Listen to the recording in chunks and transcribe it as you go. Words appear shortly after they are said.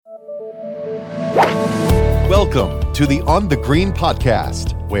Welcome to the On the Green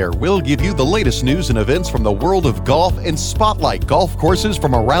podcast, where we'll give you the latest news and events from the world of golf and spotlight golf courses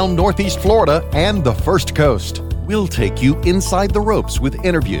from around Northeast Florida and the First Coast. We'll take you inside the ropes with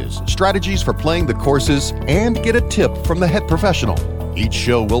interviews, strategies for playing the courses, and get a tip from the head professional. Each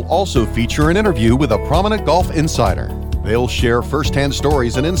show will also feature an interview with a prominent golf insider. They'll share firsthand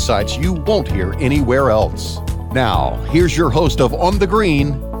stories and insights you won't hear anywhere else. Now, here's your host of On the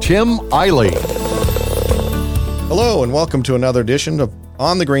Green, Tim Eiley. Hello and welcome to another edition of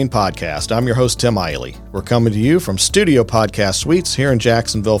On the Green podcast. I'm your host, Tim Eiley. We're coming to you from Studio Podcast Suites here in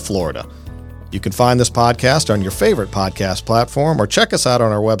Jacksonville, Florida. You can find this podcast on your favorite podcast platform or check us out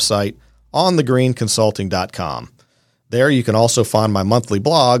on our website, onthegreenconsulting.com. There you can also find my monthly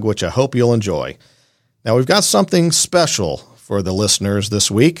blog, which I hope you'll enjoy. Now, we've got something special for the listeners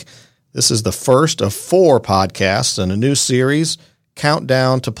this week. This is the first of 4 podcasts in a new series,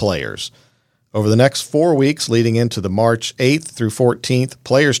 Countdown to Players. Over the next 4 weeks leading into the March 8th through 14th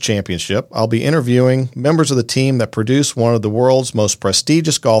Players Championship, I'll be interviewing members of the team that produce one of the world's most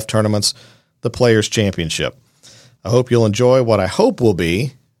prestigious golf tournaments, the Players Championship. I hope you'll enjoy what I hope will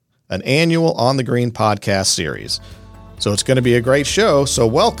be an annual On the Green podcast series. So it's going to be a great show, so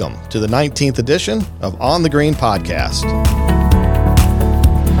welcome to the 19th edition of On the Green podcast.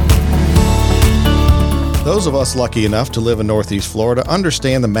 Those of us lucky enough to live in Northeast Florida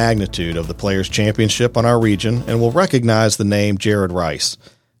understand the magnitude of the Players Championship on our region and will recognize the name Jared Rice.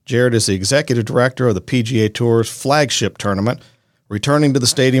 Jared is the executive director of the PGA Tour's flagship tournament, returning to the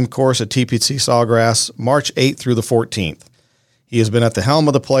stadium course at TPC Sawgrass March 8th through the 14th. He has been at the helm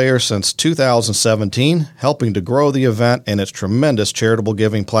of the Players since 2017, helping to grow the event and its tremendous charitable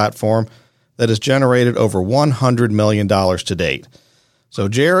giving platform that has generated over $100 million to date. So,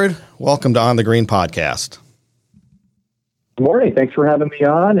 Jared, welcome to On the Green podcast. Good morning. Thanks for having me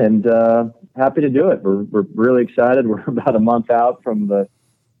on, and happy to do it. We're really excited. We're about a month out from the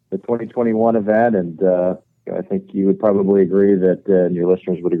 2021 event, and I think you would probably agree that, and your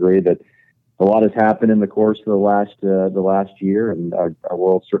listeners would agree, that a lot has happened in the course of the last year, and our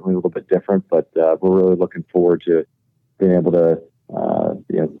world's certainly a little bit different. But we're really looking forward to being able to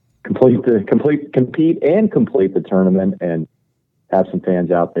complete the tournament and have some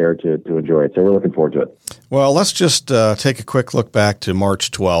fans out there to enjoy it. So we're looking forward to it. Well, let's just take a quick look back to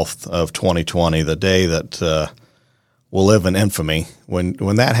March 12th of 2020, the day that will live in infamy.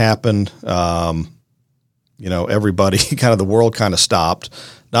 When that happened, everybody, kind of the world kind of stopped,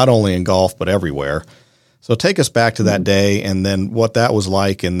 not only in golf, but everywhere. So take us back to that day and then what that was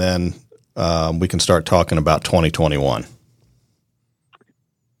like, and then we can start talking about 2021.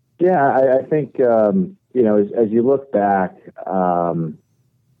 Yeah, I think, as you look back, I've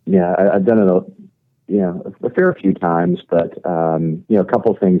done it, a fair few times, but, a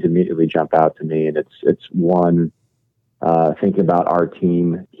couple of things immediately jump out to me, and it's one, thinking about our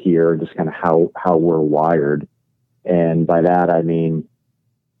team here, just kind of how we're wired. And by that, I mean,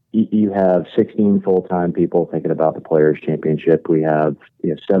 you have 16 full-time people thinking about the Players Championship. We have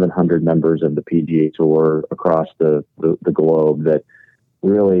 700 members of the PGA Tour across the globe that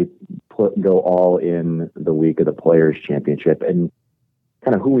really go all in the week of the Players Championship. And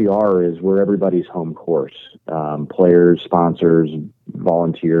kind of who we are is we're everybody's home course. Players, sponsors,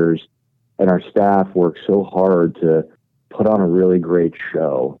 volunteers, and our staff work so hard to put on a really great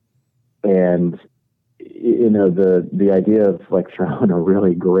show. And, the idea of like throwing a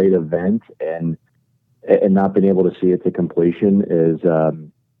really great event and not being able to see it to completion is,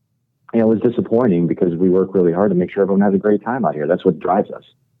 it was disappointing because we work really hard to make sure everyone has a great time out here. That's what drives us.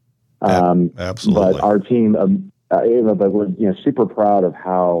 Absolutely. But our team, but we're super proud of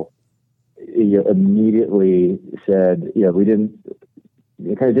how you immediately said, we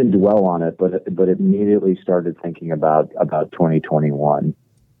kind of didn't dwell on it, but immediately started thinking about 2021,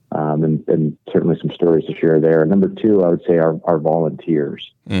 and certainly some stories to share there. Number 2, I would say our volunteers.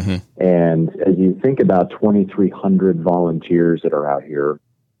 Mm-hmm. And as you think about 2,300 volunteers that are out here,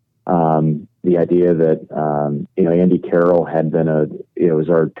 the idea that, Andy Carroll had been was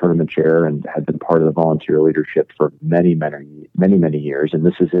our tournament chair and had been part of the volunteer leadership for many, many, many, many years. And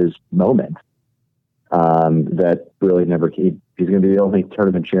this is his moment, that really he's going to be the only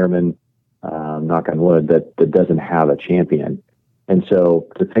tournament chairman, knock on wood, that doesn't have a champion. And so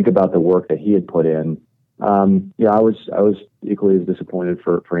to think about the work that he had put in, I was equally as disappointed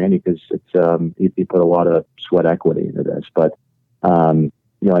for Andy because it's, he put a lot of sweat equity into this, but,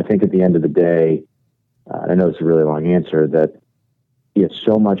 I think at the end of the day, I know it's a really long answer, that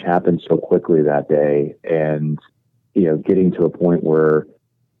so much happened so quickly that day, and getting to a point where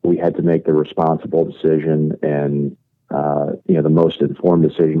we had to make the responsible decision and the most informed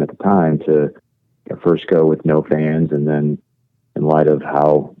decision at the time to first go with no fans, and then in light of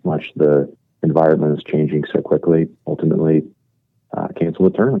how much the environment is changing so quickly, ultimately cancel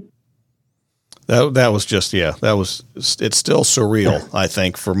the tournament. That was just, it's still surreal, I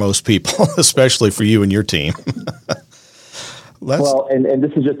think, for most people, especially for you and your team. Well, and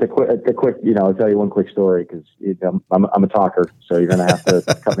this is just a quick, I'll tell you one quick story because I'm a talker, so you're going to have to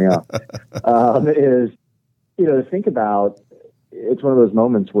cut me off. To think about, it's one of those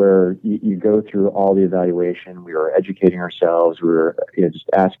moments where you go through all the evaluation. We were educating ourselves. We were just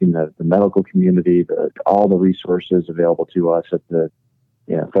asking the medical community, all the resources available to us at the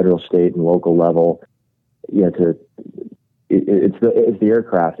federal, state, and local level. It's the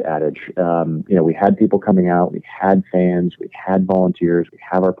aircraft adage. We had people coming out, we had fans, we had volunteers, we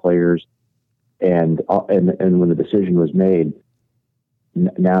have our players, and when the decision was made,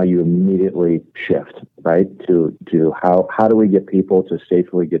 now you immediately shift right to how do we get people to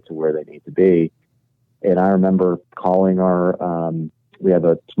safely get to where they need to be. And I remember calling we have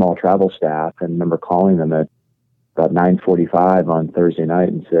a small travel staff, and remember calling them at about 9:45 on Thursday night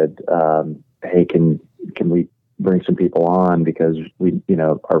and said, "Hey, can we bring some people on because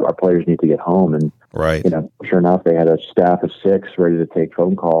our players need to get home?" And right, sure enough, they had a staff of 6 ready to take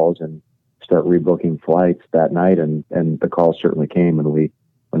phone calls and start rebooking flights that night, and the calls certainly came when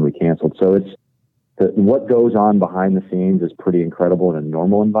we canceled. So it's what goes on behind the scenes is pretty incredible in a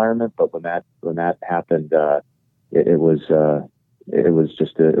normal environment, but when that happened, it was an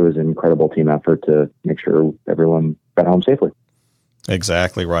incredible team effort to make sure everyone got home safely.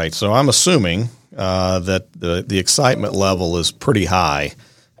 Exactly right. So I'm assuming that the excitement level is pretty high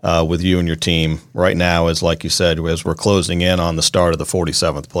with you and your team right now, as like you said, as we're closing in on the start of the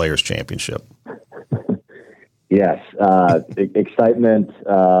 47th Players Championship. Yes, excitement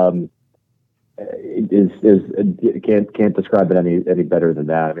can't describe it any better than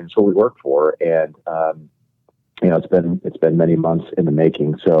that. I mean, it's what we work for, and it's been many months in the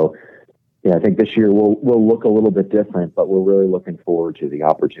making. So, I think this year we'll look a little bit different, but we're really looking forward to the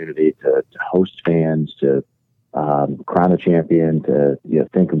opportunity to host fans, to crown a champion, to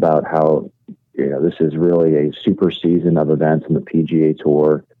think about how this is really a super season of events in the PGA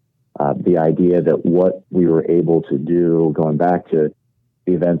Tour. The idea that what we were able to do, going back to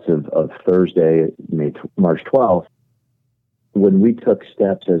the events of Thursday, March 12th, when we took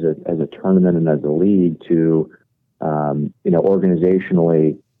steps as a tournament and as a league to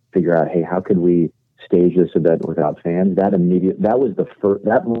organizationally figure out, hey, how could we stage this event without fans? That was the first,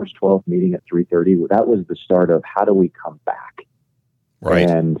 that March 12th meeting at 3:30. That was the start of how do we come back? Right.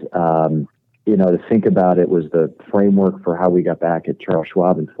 And to think about it was the framework for how we got back at Charles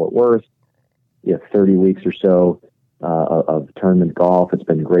Schwab in Fort Worth. 30 weeks or so of tournament golf. It's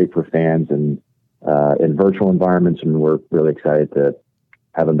been great for fans and in virtual environments, and we're really excited to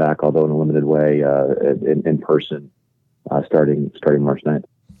have them back, although in a limited way, in person, starting March 9th.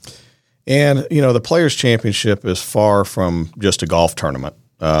 And, the Players Championship is far from just a golf tournament.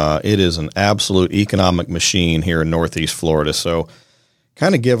 It is an absolute economic machine here in Northeast Florida. So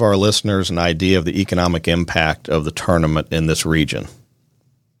kind of give our listeners an idea of the economic impact of the tournament in this region.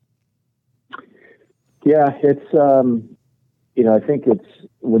 Yeah, it's, I think it's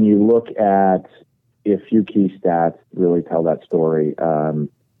when you look at a few key stats really tell that story.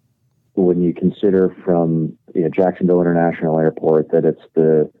 When you consider from Jacksonville International Airport that it's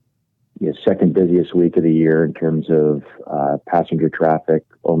the second busiest week of the year in terms of passenger traffic,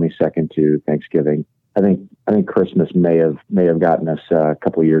 only second to Thanksgiving. I think Christmas may have gotten us a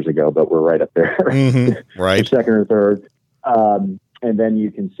couple of years ago, but we're right up there, right? Second or third. And then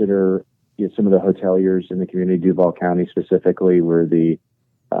you consider some of the hoteliers in the community, Duval County specifically, were the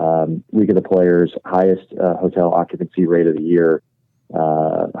Week of the Players highest hotel occupancy rate of the year,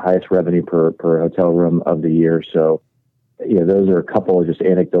 highest revenue per hotel room of the year. So, those are a couple of just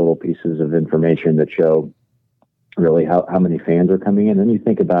anecdotal pieces of information that show really how many fans are coming in. And then you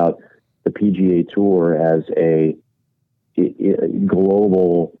think about the PGA Tour as a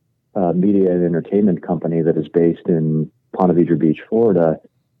global media and entertainment company that is based in Ponte Vedra Beach, Florida,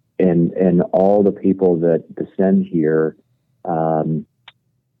 and all the people that descend here,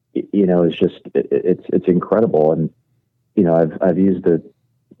 it's just it's incredible. And I've used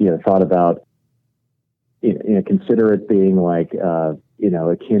thought about consider it being like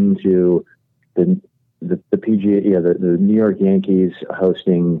akin to the PGA, the New York Yankees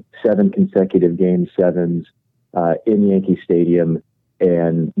hosting 7 consecutive Game 7s in Yankee Stadium,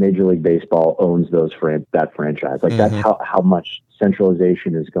 and Major League Baseball owns that franchise. Like that's how much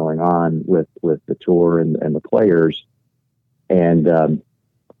centralization is going on with the tour and the players, and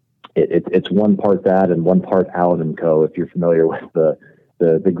it's one part that and one part Allen & Co. If you're familiar with the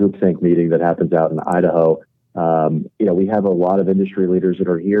the groupthink meeting that happens out in Idaho. We have a lot of industry leaders that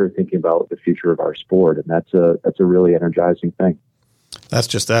are here thinking about the future of our sport, and that's a really energizing thing.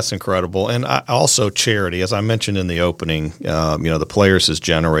 That's incredible. And also charity, as I mentioned in the opening, the Players has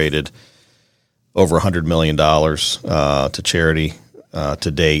generated over $100 million to charity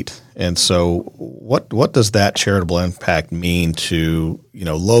to date. And so what does that charitable impact mean to,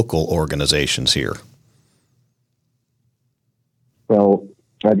 local organizations here? Well,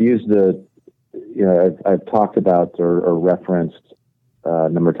 I've used I've talked about or referenced a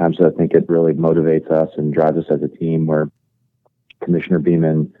number of times that I think it really motivates us and drives us as a team, where Commissioner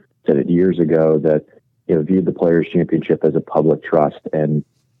Beeman said it years ago that viewed the Players Championship as a public trust and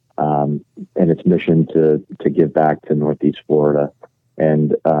its mission to give back to Northeast Florida.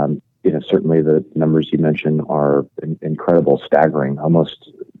 And certainly the numbers you mentioned are incredible, staggering,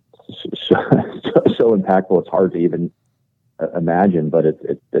 almost so impactful it's hard to even imagine. But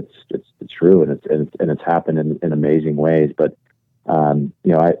it's true, and it's happened in amazing ways. But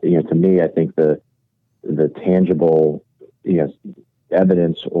to me, I think the tangible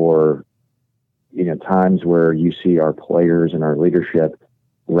evidence or times where you see our players and our leadership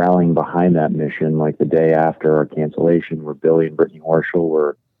rallying behind that mission, like the day after our cancellation, where Billy and Brittany Horschel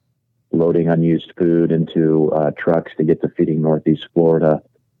were loading unused food into trucks to get to Feeding Northeast Florida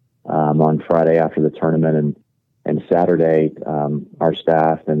on Friday after the tournament, and Saturday our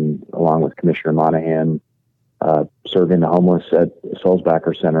staff, and along with Commissioner Monahan, serving the homeless at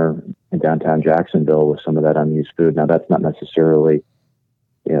Sulzbacher Center in downtown Jacksonville with some of that unused food. Now, that's not necessarily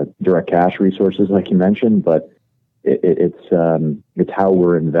direct cash resources like you mentioned, but it's how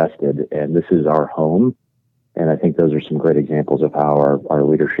we're invested, and this is our home. And I think those are some great examples of how our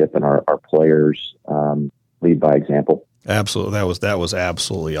leadership and our players lead by example. Absolutely, that was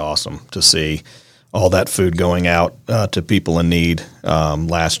absolutely awesome to see all that food going out to people in need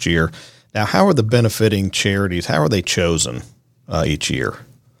last year. Now, how are the benefiting charities? How are they chosen each year?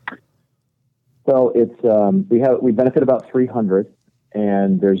 Well, it's we benefit about 300,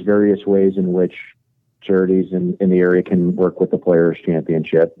 and there's various ways in which charities in the area can work with the Players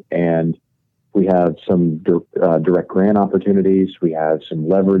Championship. And we have some direct grant opportunities. We have some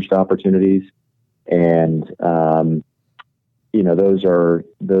leveraged opportunities, and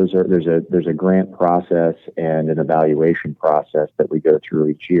there's a grant process and an evaluation process that we go through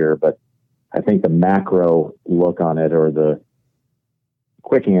each year. But I think the macro look on it, or the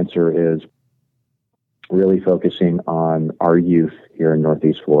quick answer, is really focusing on our youth here in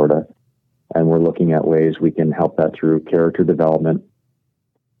Northeast Florida. And we're looking at ways we can help that through character development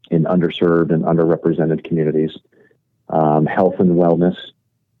in underserved and underrepresented communities, health and wellness,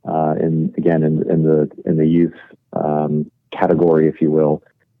 in the youth category, if you will,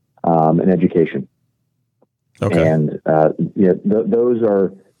 and education. Okay. And those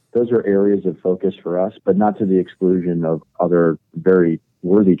are areas of focus for us, but not to the exclusion of other very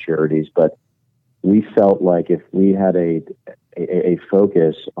worthy charities. But we felt like if we had a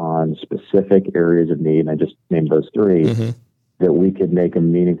focus on specific areas of need, and I just named those three, mm-hmm. that we could make a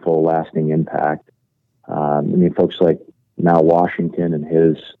meaningful, lasting impact. Folks like Mal Washington and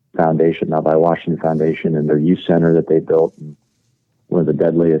his foundation, Now by Washington Foundation, and their youth center that they built in one of the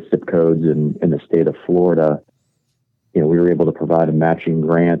deadliest zip codes in the state of Florida. We were able to provide a matching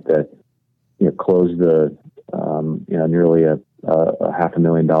grant that closed the nearly a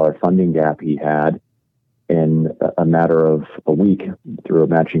 $500,000 funding gap he had in a matter of a week through a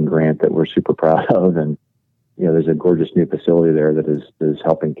matching grant that we're super proud of. And there's a gorgeous new facility there that is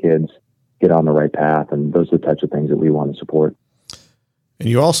helping kids get on the right path, and those are the types of things that we want to support. And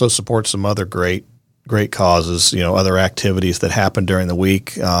you also support some other great causes, other activities that happen during the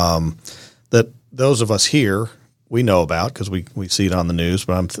week that those of us here, we know about because we see it on the news,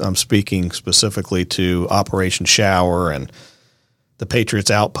 but I'm speaking specifically to Operation Shower and the Patriots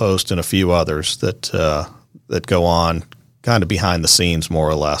Outpost and a few others that go on kind of behind the scenes, more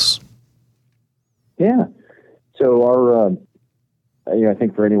or less. Yeah. So our, I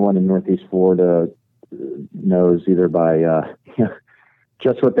think for anyone in Northeast Florida knows either by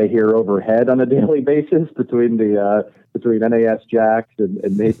just what they hear overhead on a daily basis between NAS Jax and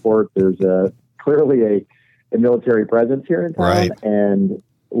Mayport, there's clearly a military presence here in town, right. And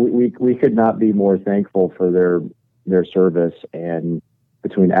we could not be more thankful for their service. And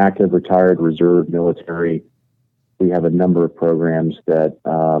between active, retired, reserve, military, we have a number of programs that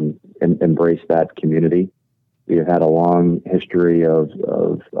embrace that community. We have had a long history of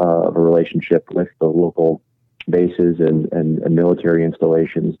a relationship with the local bases and military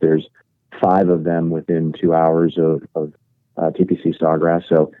installations. There's 5 of them within 2 hours of TPC Sawgrass.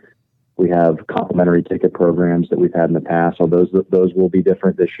 So We have complimentary ticket programs that we've had in the past. So those will be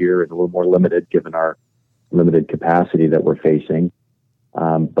different this year and a little more limited given our limited capacity that we're facing.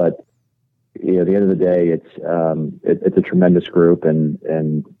 But at the end of the day, it's a tremendous group,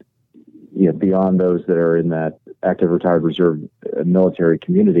 and beyond those that are in that active retired reserve military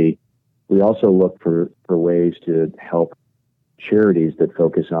community, we also look for ways to help charities that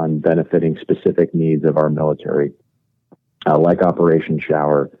focus on benefiting specific needs of our military, like Operation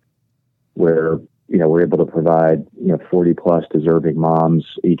Shower, where we're able to provide 40 plus deserving moms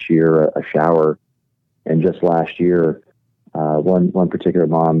each year a shower. And just last year, one particular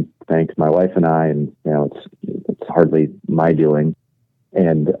mom thanked my wife and I, and it's hardly my doing.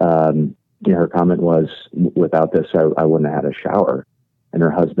 And her comment was, "Without this, I wouldn't have had a shower." And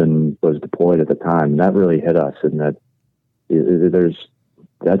her husband was deployed at the time, and that really hit us. And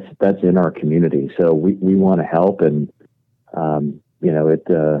that's in our community, so we want to help, and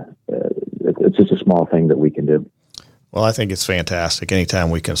it's just a small thing that we can do. Well, I think it's fantastic. Anytime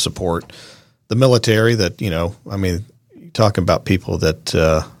we can support the military, talking about people that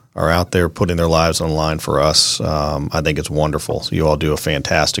are out there putting their lives on the line for us, I think it's wonderful. You all do a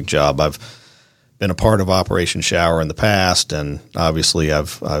fantastic job. I've been a part of Operation Shower in the past, and obviously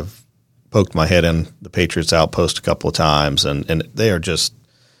I've poked my head in the Patriots Outpost a couple of times, and they are just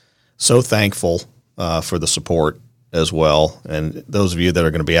so thankful for the support as well. And those of you that are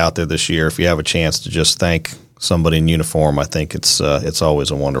going to be out there this year, if you have a chance to just thank somebody in uniform, I think it's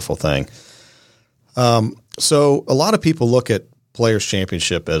always a wonderful thing. So a lot of people look at Players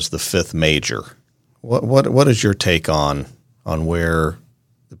Championship as the fifth major. What is your take on where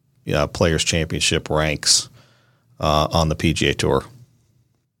the Players Championship ranks on the PGA Tour?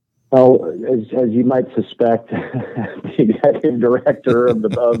 Well, as you might suspect, the executive director of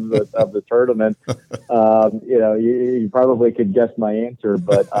the tournament, you probably could guess my answer.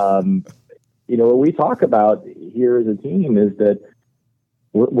 But what we talk about here as a team is that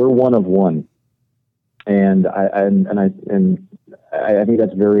we're one of one, and I think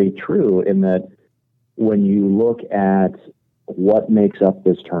that's very true. In that, when you look at what makes up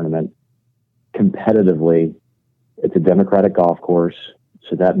this tournament competitively, it's a democratic golf course.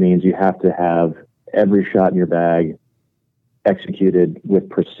 So that means you have to have every shot in your bag executed with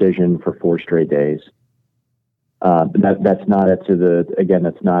precision for 4 straight days. That's not to the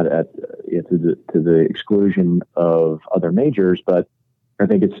exclusion of other majors, but I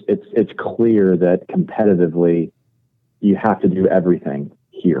think it's clear that competitively you have to do everything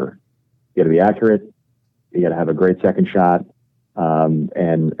here. You got to be accurate. You got to have a great second shot,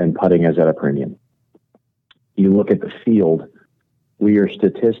 and putting is at a premium. You look at the field. We are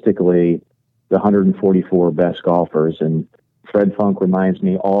statistically the 144 best golfers, and Fred Funk reminds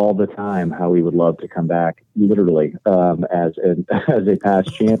me all the time how he would love to come back, literally, as a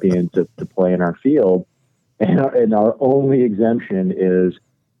past champion to play in our field. And our only exemption is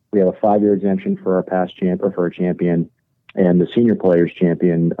we have a 5-year exemption for our past champ or for a champion, and the senior players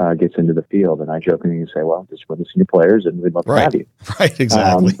champion gets into the field. And I jokingly say, "Well, just for the senior players, and we'd love to have you." Right,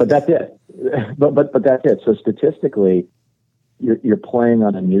 exactly. But that's it. But that's it. So statistically, you're playing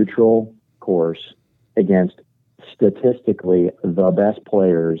on a neutral course against statistically the best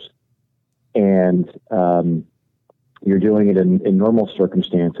players, and you're doing it in normal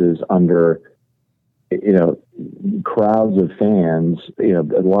circumstances under crowds of fans,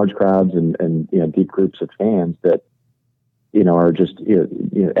 large crowds and deep groups of fans that are just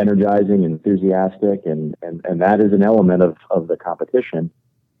energizing, enthusiastic, and that is an element of the competition.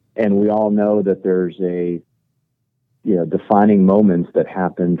 And we all know that there's a defining moments that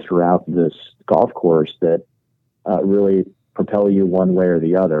happen throughout this golf course that really propel you one way or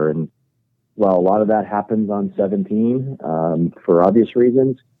the other. And while a lot of that happens on 17, for obvious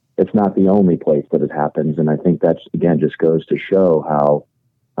reasons, it's not the only place that it happens. And I think that's, again, just goes to show how,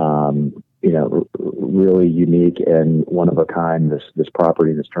 really unique and one of a kind this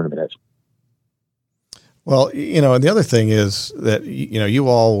property, this tournament is. Well, and the other thing is that, you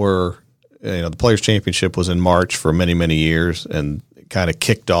all were, the Players Championship was in March for many, many years, and kind of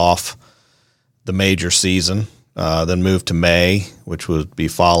kicked off the major season, then moved to May, which would be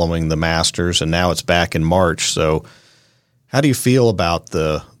following the Masters, and now it's back in March. So how do you feel about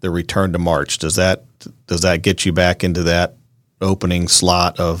the return to March? Does that get you back into that opening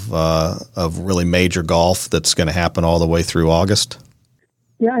slot of really major golf that's going to happen all the way through August?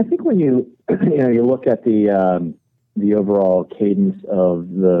 Yeah, I think when you look at the overall cadence of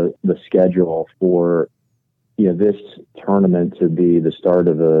the schedule for this tournament to be the start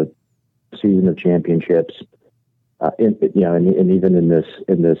of a season of championships, and even in this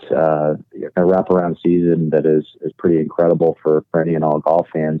wraparound season that is pretty incredible for any and all golf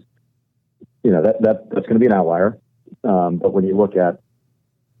fans. that's going to be an outlier. But when you look at,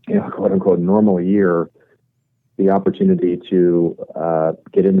 quote unquote, normal year, the opportunity to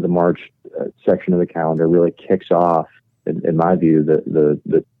get into the March section of the calendar really kicks off, in my view,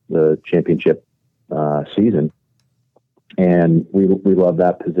 the championship season. And we love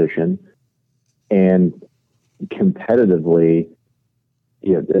that position. And competitively,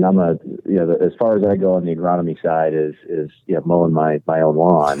 and I'm as far as I go on the agronomy side is mowing my own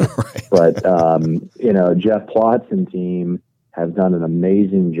lawn. Right. But, Jeff Plotz and team have done an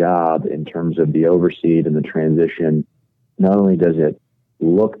amazing job in terms of the overseed and the transition. Not only does it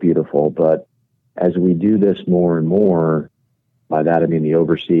look beautiful, but as we do this more and more, by that I mean the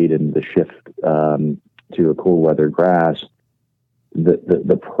overseed and the shift to a cool weather grass,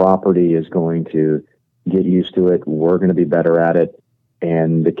 the property is going to get used to it. We're going to be better at it.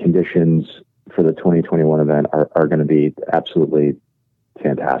 And the conditions for the 2021 event are going to be absolutely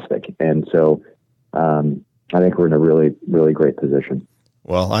fantastic. And so I think we're in a really, really great position.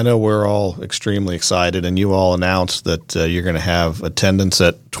 Well, I know we're all extremely excited, and you all announced that you're going to have attendance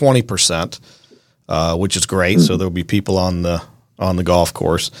at 20%, which is great. Mm-hmm. So there'll be people on the golf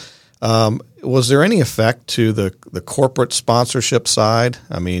course. Was there any effect to the corporate sponsorship side?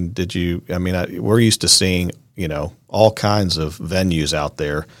 I mean, we're used to seeing, all kinds of venues out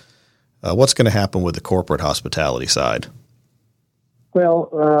there. What's going to happen with the corporate hospitality side?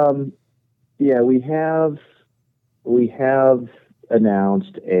 Well, we have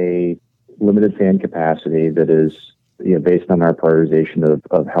announced a limited fan capacity that is, based on our prioritization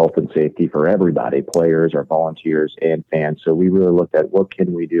of health and safety for everybody, players, our volunteers, and fans. So we really looked at what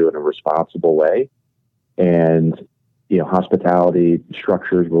can we do in a responsible way. And, hospitality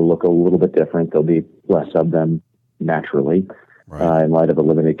structures will look a little bit different. There'll be less of them naturally, right. In light of a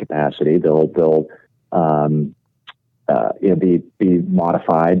limited capacity. They'll be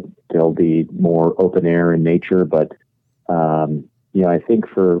modified. They'll be more open air in nature. But, I think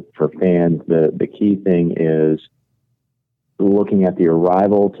for fans, the key thing is looking at the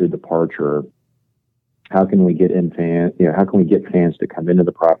arrival to departure. How can we get how can we get fans to come into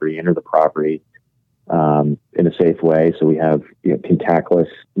the property, enter the property in a safe way? So we have contactless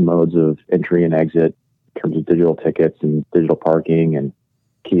modes of entry and exit in terms of digital tickets and digital parking and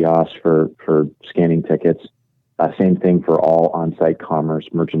kiosks for scanning tickets. Same thing for all on-site commerce,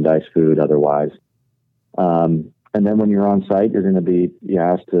 merchandise, food, otherwise. And then when you're on site, you're going to be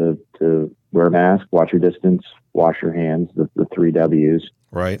asked to wear a mask, watch your distance, wash your hands, the 3 W's.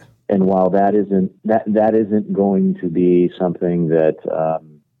 Right. And while that isn't going to be something that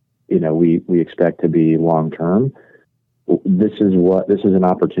we expect to be long term, this is an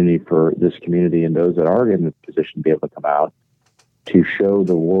opportunity for this community and those that are in the position to be able to come out to show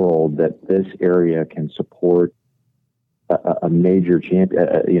the world that this area can support a major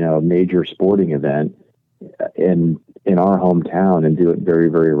a major sporting event in our hometown and do it very,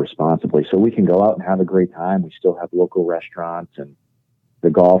 very responsibly. So we can go out and have a great time. We still have local restaurants, and the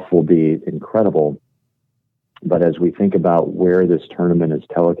golf will be incredible. But as we think about where this tournament as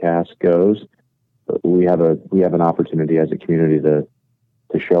telecast goes, we have an opportunity as a community to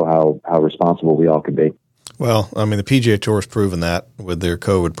show how responsible we all can be. Well, I mean, the PGA Tour has proven that with their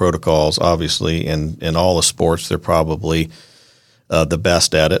COVID protocols, obviously, and in all the sports, they're probably the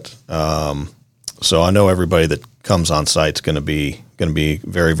best at it. So I know everybody that comes on site is going to be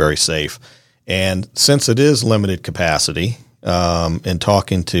very, very safe. And since it is limited capacity, and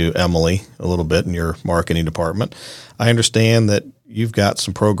talking to Emily a little bit in your marketing department, I understand that you've got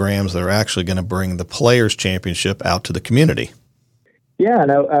some programs that are actually going to bring the Players Championship out to the community. Yeah,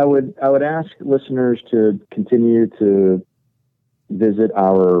 and I would ask listeners to continue to visit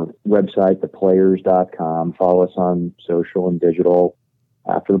our website, theplayers.com. Follow us on social and digital.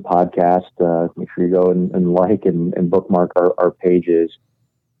 After the podcast, make sure you go and like and bookmark our pages.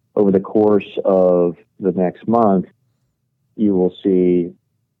 Over the course of the next month, you will see,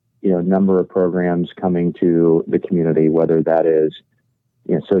 a number of programs coming to the community, whether that is,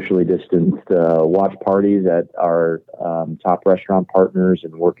 socially distanced watch parties at our top restaurant partners,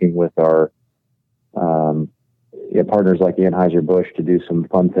 and working with our partners like Anheuser-Busch to do some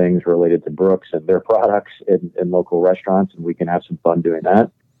fun things related to Brooks and their products in local restaurants, and we can have some fun doing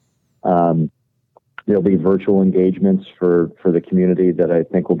that. There'll be virtual engagements for the community that I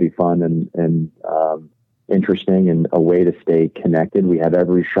think will be fun and interesting, and a way to stay connected. We have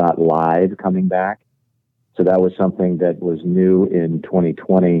Every Shot Live coming back. So that was something that was new in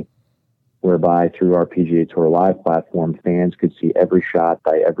 2020, whereby through our PGA Tour Live platform, fans could see every shot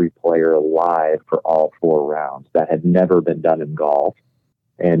by every player live for all 4 rounds. That had never been done in golf.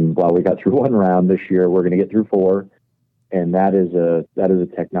 And while we got through 1 round this year, we're going to get through 4. and that is a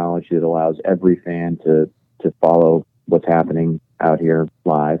technology that allows every fan to follow what's happening out here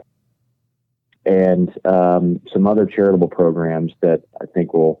live. And some other charitable programs that I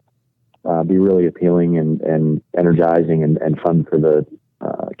think will be really appealing and energizing and fun for the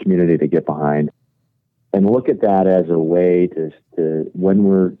community to get behind. And look at that as a way to when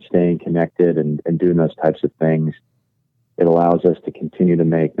we're staying connected and doing those types of things, it allows us to continue to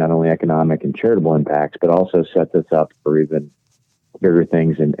make not only economic and charitable impacts, but also sets us up for even bigger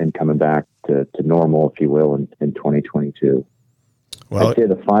things and coming back to normal, if you will, in 2022. Well, I'd say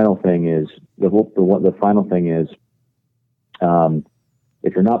the final thing is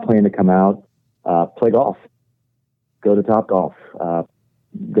if you're not planning to come out, play golf. Go to Topgolf.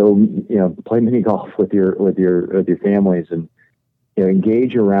 Go, play mini golf with your families, and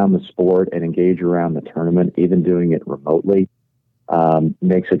engage around the sport and engage around the tournament. Even doing it remotely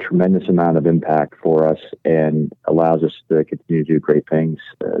makes a tremendous amount of impact for us and allows us to continue to do great things,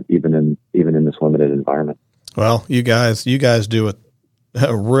 even in this limited environment. Well, you guys do it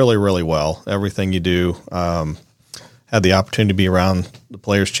really, really well. Everything you do. Had the opportunity to be around the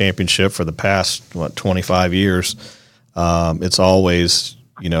Players Championship for the past 25 years. It's always,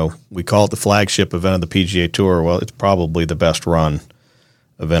 we call it the flagship event of the PGA Tour. Well, it's probably the best run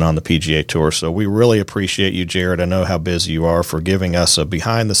event on the PGA Tour. So we really appreciate you, Jared. I know how busy you are, for giving us a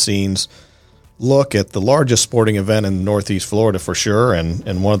behind-the-scenes look at the largest sporting event in Northeast Florida for sure,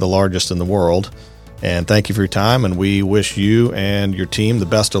 and one of the largest in the world. And thank you for your time, and we wish you and your team the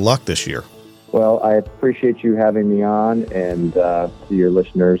best of luck this year. Well, I appreciate you having me on, and to your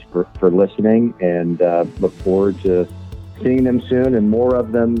listeners for listening, and look forward to seeing them soon and more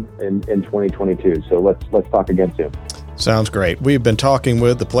of them in 2022. So let's talk again soon. Sounds great. We've been talking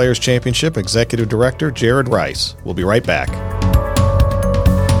with the Players Championship Executive Director, Jared Rice. We'll be right back.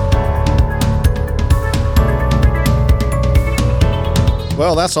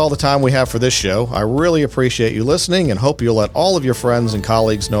 Well, that's all the time we have for this show. I really appreciate you listening and hope you'll let all of your friends and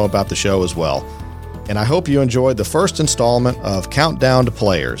colleagues know about the show as well. And I hope you enjoyed the first installment of Countdown to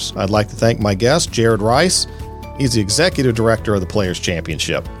Players. I'd like to thank my guest, Jared Rice. He's the Executive Director of the Players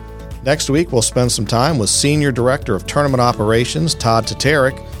Championship. Next week, we'll spend some time with Senior Director of Tournament Operations, Todd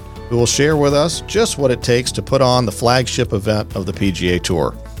Tatarek, who will share with us just what it takes to put on the flagship event of the PGA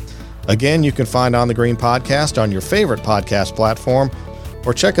Tour. Again, you can find On the Green Podcast on your favorite podcast platform,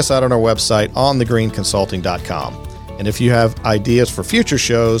 or check us out on our website, onthegreenconsulting.com. And if you have ideas for future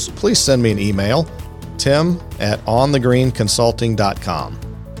shows, please send me an email, tim@onthegreenconsulting.com.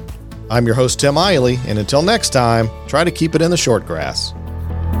 I'm your host, Tim Eiley, and until next time, try to keep it in the short grass.